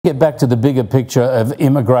Get back to the bigger picture of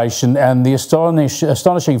immigration and the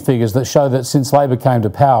astonishing figures that show that since Labor came to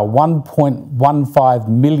power, 1.15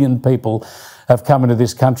 million people have come into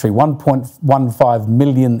this country, 1.15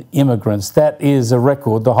 million immigrants. That is a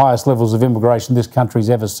record, the highest levels of immigration this country's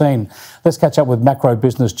ever seen. Let's catch up with Macro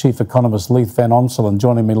Business Chief Economist Leith Van Onselen,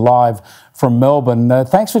 joining me live from Melbourne.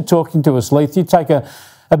 Thanks for talking to us, Leith. You take a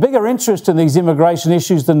bigger interest in these immigration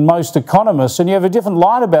issues than most economists, and you have a different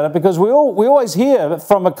line about it because we always hear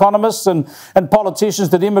from economists and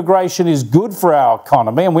politicians that immigration is good for our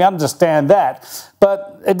economy, and we understand that.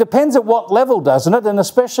 But it depends at what level, doesn't it? And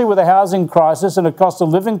especially with a housing crisis and a cost of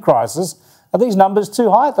living crisis, are these numbers too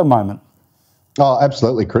high at the moment? Oh,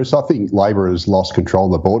 absolutely, Chris. I think Labor has lost control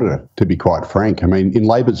of the border, to be quite frank. I mean, in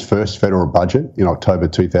Labor's first federal budget in October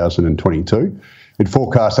 2022, it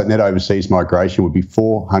forecast that net overseas migration would be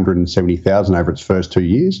 470,000 over its first 2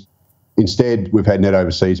 years. Instead, we've had net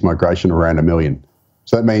overseas migration around 1 million.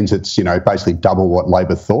 So that means it's, basically double what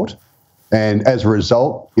Labor thought. And as a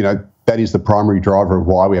result, that is the primary driver of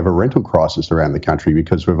why we have a rental crisis around the country,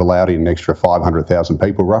 because we've allowed in an extra 500,000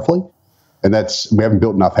 people roughly. And we haven't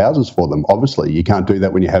built enough houses for them. Obviously, you can't do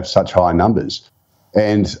that when you have such high numbers.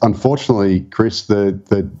 And unfortunately, Chris, the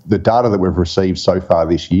data that we've received so far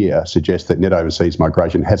this year suggests that net overseas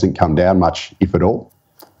migration hasn't come down much, if at all.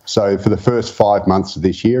 So for the first 5 months of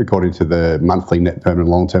this year, according to the monthly net permanent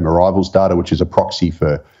long-term arrivals data, which is a proxy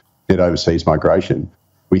for net overseas migration,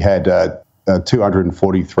 we had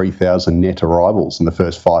 243,000 net arrivals in the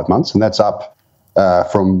first 5 months, and that's up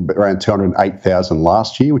from around 208,000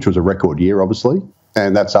 last year, which was a record year, obviously,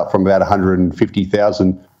 and that's up from about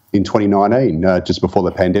 150,000 in 2019, just before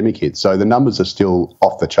the pandemic hit. So the numbers are still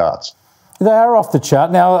off the charts. They are off the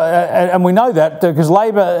chart now, and we know that because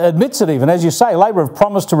Labor admits it even. As you say, Labor have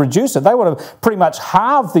promised to reduce it. They want to pretty much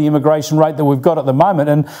halve the immigration rate that we've got at the moment,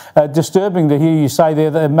 and disturbing to hear you say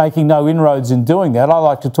they're making no inroads in doing that. I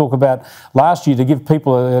like to talk about last year to give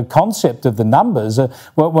people a concept of the numbers.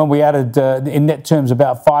 When we added, in net terms,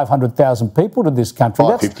 about 500,000 people to this country.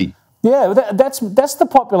 550. Yeah, that's the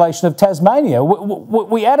population of Tasmania.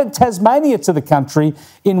 We added Tasmania to the country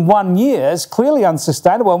in 1 year. It's clearly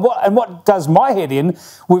unsustainable. And what does my head in,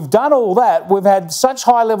 we've done all that. We've had such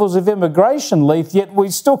high levels of immigration, Leith, yet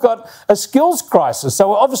we've still got a skills crisis. So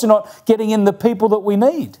we're obviously not getting in the people that we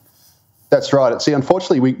need. That's right. See,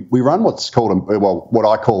 unfortunately, we run what's called, what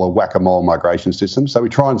I call a whack-a-mole migration system. So we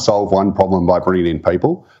try and solve one problem by bringing in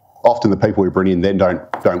people. Often the people we bring in then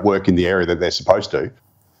don't work in the area that they're supposed to.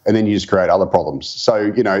 And then you just create other problems. So,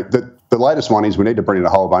 the latest one is we need to bring in a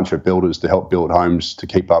whole bunch of builders to help build homes to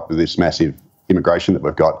keep up with this massive immigration that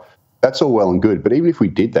we've got. That's all well and good. But even if we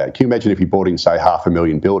did that, can you imagine if you brought in, say,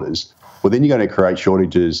 500,000 builders? Well, then you're going to create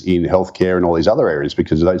shortages in healthcare and all these other areas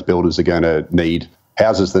because those builders are going to need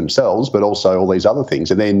houses themselves, but also all these other things.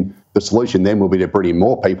 And then the solution then will be to bring in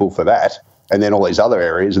more people for that and then all these other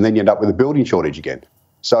areas. And then you end up with a building shortage again.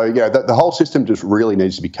 So, the whole system just really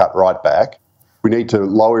needs to be cut right back. We need to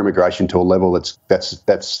lower immigration to a level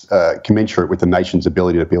that's commensurate with the nation's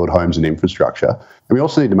ability to build homes and infrastructure. And we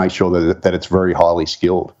also need to make sure that it's very highly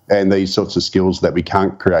skilled, and these sorts of skills that we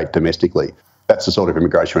can't create domestically. That's the sort of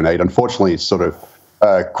immigration we need. Unfortunately, it's sort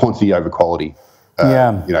of quantity over quality,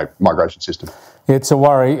 migration system. It's a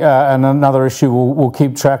worry, and another issue we'll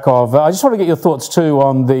keep track of. I just want to get your thoughts too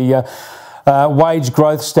on the wage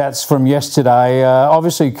growth stats from yesterday.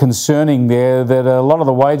 Obviously concerning there that a lot of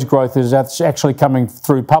the wage growth is actually coming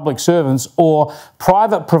through public servants or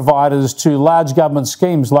private providers to large government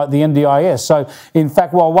schemes like the NDIS. So, in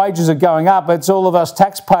fact, while wages are going up, it's all of us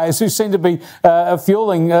taxpayers who seem to be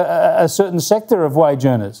fueling a certain sector of wage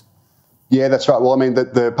earners. Yeah, that's right. Well, I mean,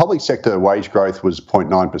 the public sector wage growth was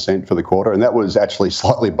 0.9% for the quarter, and that was actually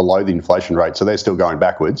slightly below the inflation rate, so they're still going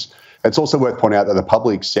backwards. It's also worth pointing out that the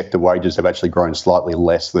public sector wages have actually grown slightly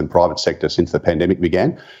less than private sector since the pandemic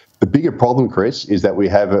began. The bigger problem, Chris, is that we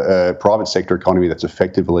have a private sector economy that's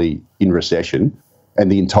effectively in recession,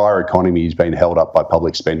 and the entire economy is being held up by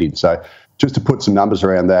public spending. So just to put some numbers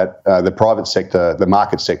around that, the private sector, the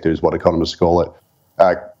market sector is what economists call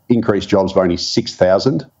it, increased jobs by only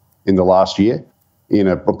 6,000 in the last year, in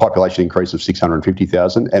a population increase of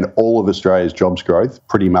 650,000, and all of Australia's jobs growth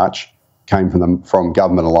pretty much came from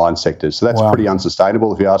government-aligned sectors. So that's pretty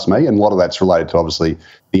unsustainable, if you ask me, and a lot of that's related to, obviously,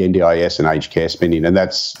 the NDIS and aged care spending, and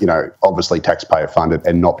that's, obviously taxpayer-funded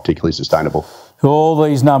and not particularly sustainable. All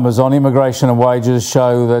these numbers on immigration and wages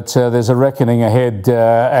show that there's a reckoning ahead,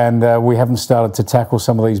 and we haven't started to tackle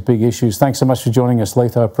some of these big issues. Thanks so much for joining us,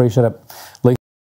 Leith. I appreciate it. Leith